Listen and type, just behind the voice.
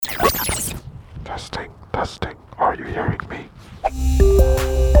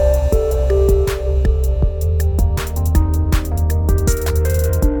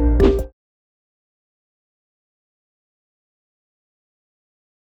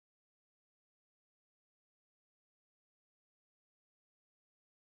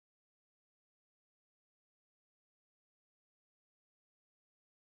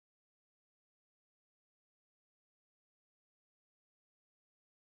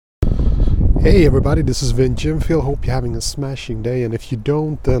Hey everybody, this is Vin Jimfield. Hope you're having a smashing day, and if you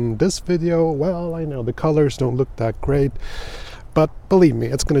don't, then this video, well, I know the colors don't look that great, but believe me,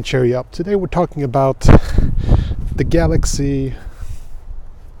 it's gonna cheer you up. Today we're talking about the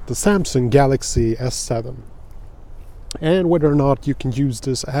Samsung Galaxy S7, and whether or not you can use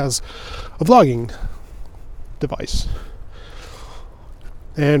this as a vlogging device.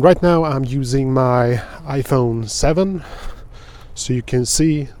 And right now I'm using my iPhone 7, so you can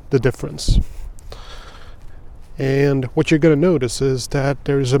see the difference. And what you're going to notice is that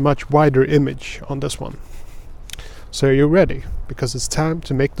there's a much wider image on this one. So you're ready, because it's time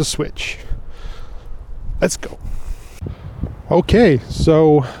to make the switch. Let's go. Okay,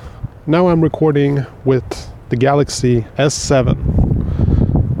 so now I'm recording with the Galaxy S7.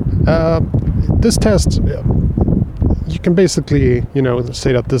 This test, you can basically,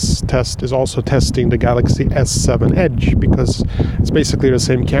 say that this test is also testing the Galaxy S7 Edge, because it's basically the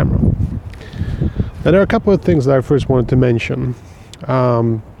same camera. And there are a couple of things that I first wanted to mention.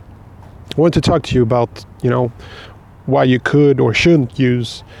 I wanted to talk to you about, why you could or shouldn't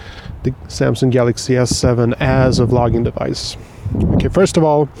use the Samsung Galaxy S7 as a vlogging device. Okay, first of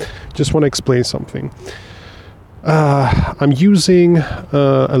all, just want to explain something. I'm using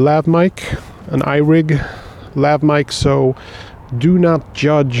a lav mic, an iRig lav mic, so do not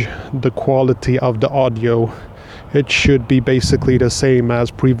judge the quality of the audio. It should be basically the same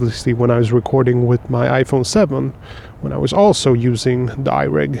as previously when I was recording with my iPhone 7, when I was also using the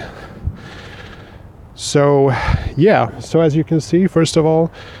iRig. So as you can see, first of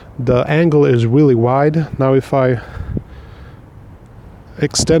all, the angle is really wide. Now if I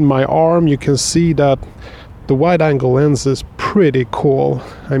extend my arm, you can see that the wide angle lens is pretty cool.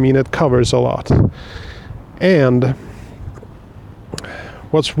 I mean, it covers a lot. And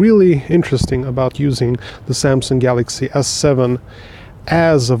what's really interesting about using the Samsung Galaxy S7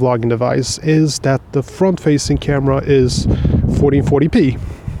 as a vlogging device is that the front-facing camera is 1440p.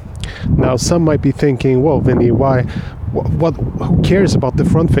 Now, some might be thinking, well, Vinny, who cares about the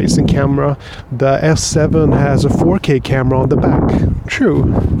front-facing camera? The S7 has a 4K camera on the back.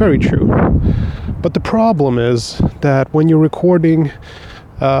 True, very true. But the problem is that when you're recording,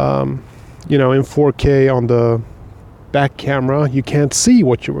 in 4K on the back camera, you can't see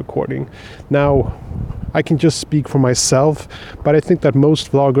what you're recording. Now, I can just speak for myself, but I think that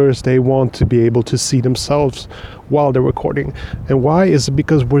most vloggers, they want to be able to see themselves while they're recording. And why? Is it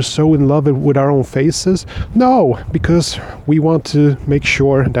because we're so in love with our own faces? No, because we want to make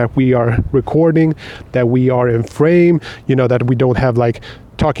sure that we are recording, that we are in frame, that we don't have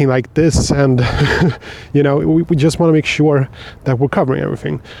talking like this, and we just want to make sure that we're covering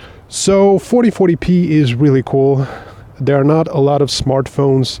everything. So 1440p is really cool. There are not a lot of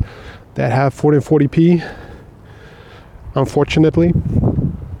smartphones that have 1440p, unfortunately.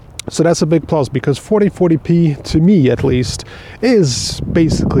 So that's a big plus, because 1440p, to me at least, is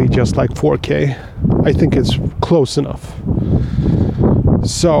basically just like 4K. I think it's close enough.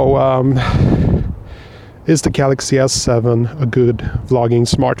 So, is the Galaxy S7 a good vlogging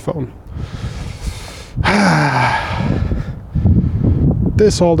smartphone?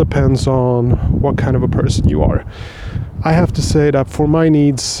 This all depends on what kind of a person you are. I have to say that for my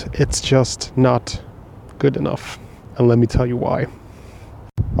needs, it's just not good enough. And let me tell you why.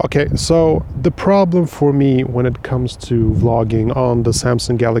 Okay, so the problem for me when it comes to vlogging on the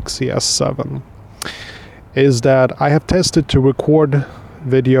Samsung Galaxy S7 is that I have tested to record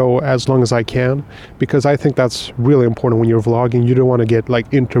video as long as I can, because I think that's really important when you're vlogging. You don't want to get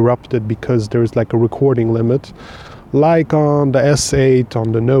interrupted because there's a recording limit. Like on the S8,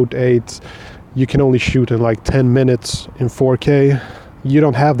 on the Note 8, you can only shoot in 10 minutes in 4K. You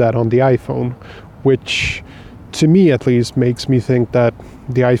don't have that on the iPhone, which to me at least makes me think that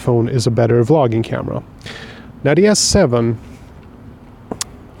the iPhone is a better vlogging camera. Now the S7,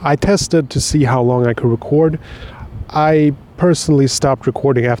 I tested to see how long I could record. I personally stopped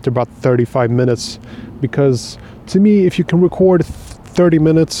recording after about 35 minutes, because to me, if you can record 30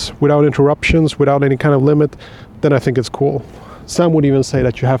 minutes without interruptions, without any kind of limit, then I think it's cool. Some would even say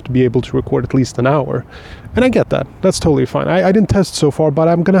that you have to be able to record at least an hour. And I get that. That's totally fine. I didn't test so far, but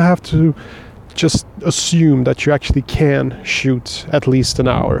I'm going to have to just assume that you actually can shoot at least an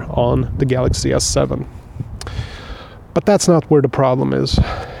hour on the Galaxy S7. But that's not where the problem is.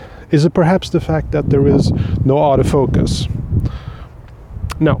 Is it perhaps the fact that there is no autofocus?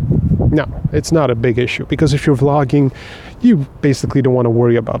 No, it's not a big issue, because if you're vlogging, you basically don't want to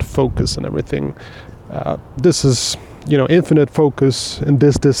worry about focus and everything. This is, infinite focus, and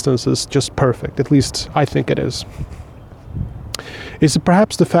this distance is just perfect. At least I think it is. Is it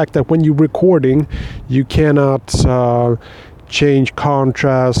perhaps the fact that when you're recording, you cannot change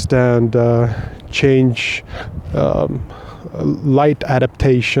contrast and change light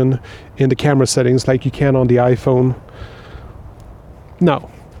adaptation in the camera settings like you can on the iPhone. No,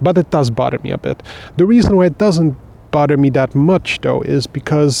 but it does bother me a bit. The reason why it doesn't bother me that much though is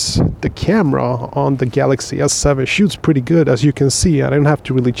because the camera on the Galaxy S7 shoots pretty good, as you can see. I don't have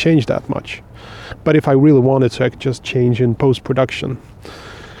to really change that much. But if I really wanted to, I could just change in post-production.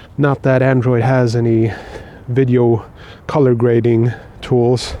 Not that Android has any video color grading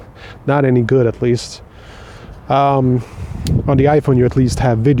tools, not any good at least. On the iPhone you at least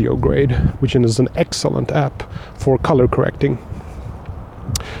have Video Grade, which is an excellent app for color correcting.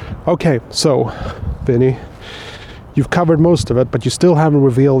 Okay, so Vinny, you've covered most of it, but you still haven't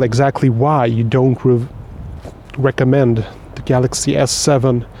revealed exactly why you don't recommend the Galaxy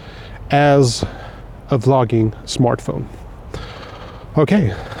S7 as a vlogging smartphone.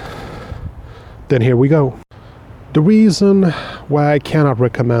 Okay, then here we go. The reason why I cannot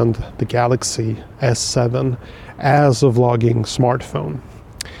recommend the Galaxy S7 as a vlogging smartphone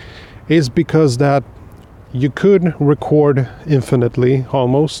is because that you could record infinitely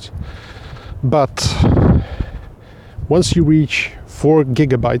almost, but once you reach 4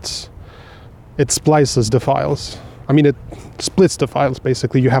 gigabytes, it splices the files. I mean, it splits the files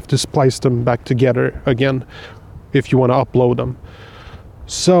basically. You have to splice them back together again if you want to upload them.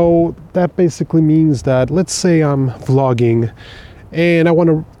 So that basically means that, let's say I'm vlogging and I want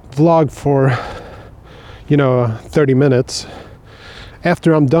to vlog for 30 minutes.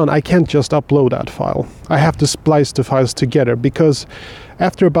 After I'm done, I can't just upload that file. I have to splice the files together, because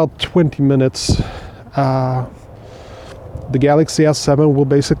after about 20 minutes the Galaxy S7 will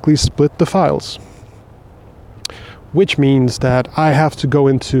basically split the files, which means that I have to go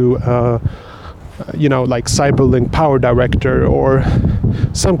into like Cyberlink Power Director or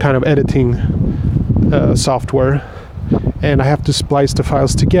some kind of editing software, and I have to splice the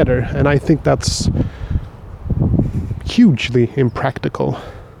files together, and I think that's hugely impractical.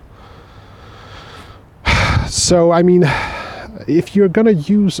 So I mean, if you're gonna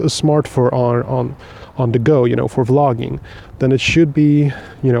use a smartphone on the go, for vlogging, then it should be,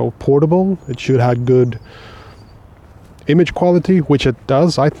 portable. It should have good image quality, which it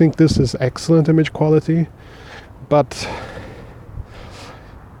does. I think this is excellent image quality. But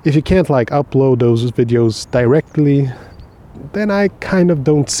if you can't upload those videos directly, then I kind of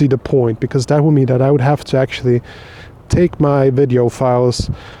don't see the point, because that would mean that I would have to actually take my video files,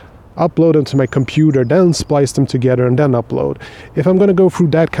 upload them to my computer, then splice them together and then upload. If I'm going to go through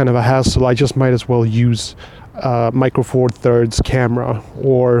that kind of a hassle, I just might as well use a Micro Four Thirds camera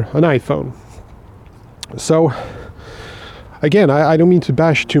or an iPhone. So again, I don't mean to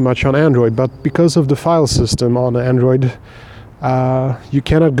bash too much on Android, but because of the file system on Android, you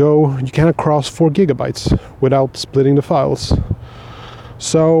cannot cross 4 gigabytes without splitting the files.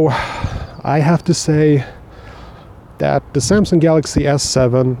 So I have to say that the Samsung Galaxy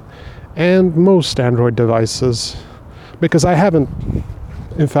S7 and most Android devices, because I haven't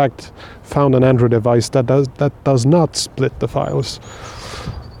in fact found an Android device that does not split the files,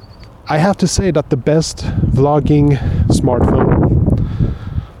 I have to say that the best vlogging smartphone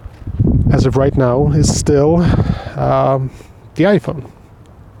as of right now is still the iPhone,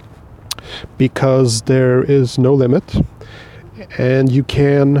 because there is no limit and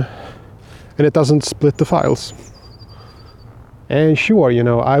it doesn't split the files. And sure,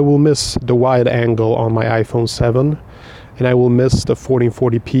 I will miss the wide angle on my iPhone 7, and I will miss the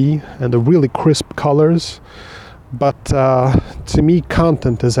 1440p and the really crisp colors. But to me,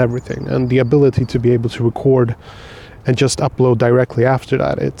 content is everything, and the ability to be able to record and just upload directly after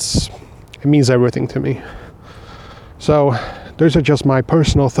that, it means everything to me. So those are just my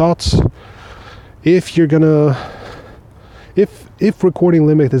personal thoughts. If you're gonna, if recording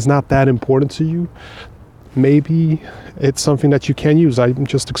limit is not that important to you, maybe it's something that you can use. I'm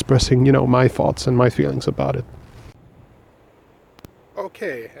just expressing, my thoughts and my feelings about it.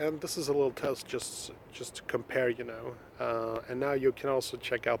 Okay, and this is a little test just to compare, and now you can also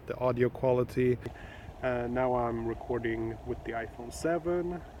check out the audio quality. Now I'm recording with the iPhone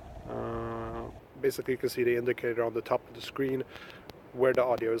 7. Basically you can see the indicator on the top of the screen where the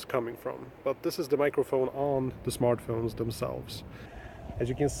audio is coming from. But this is the microphone on the smartphones themselves. As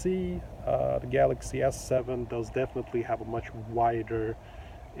you can see, the Galaxy S7 does definitely have a much wider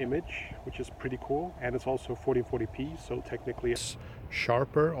image, which is pretty cool, and it's also 1440p, so technically it's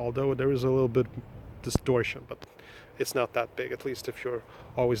sharper, although there is a little bit distortion, but it's not that big, at least if you're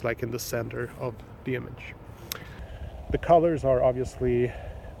always in the center of the image. The colors are obviously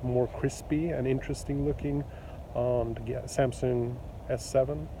more crispy and interesting looking on the Samsung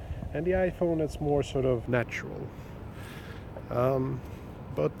S7, and the iPhone, it's more sort of natural.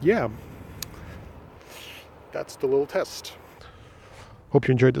 But yeah, that's the little test. Hope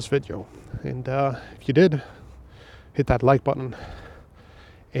you enjoyed this video, and if you did, hit that like button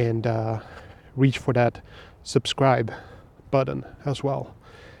and reach for that subscribe button as well.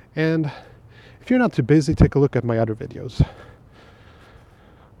 And if you're not too busy, take a look at my other videos.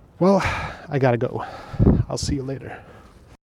 Well, I gotta go. I'll see you later.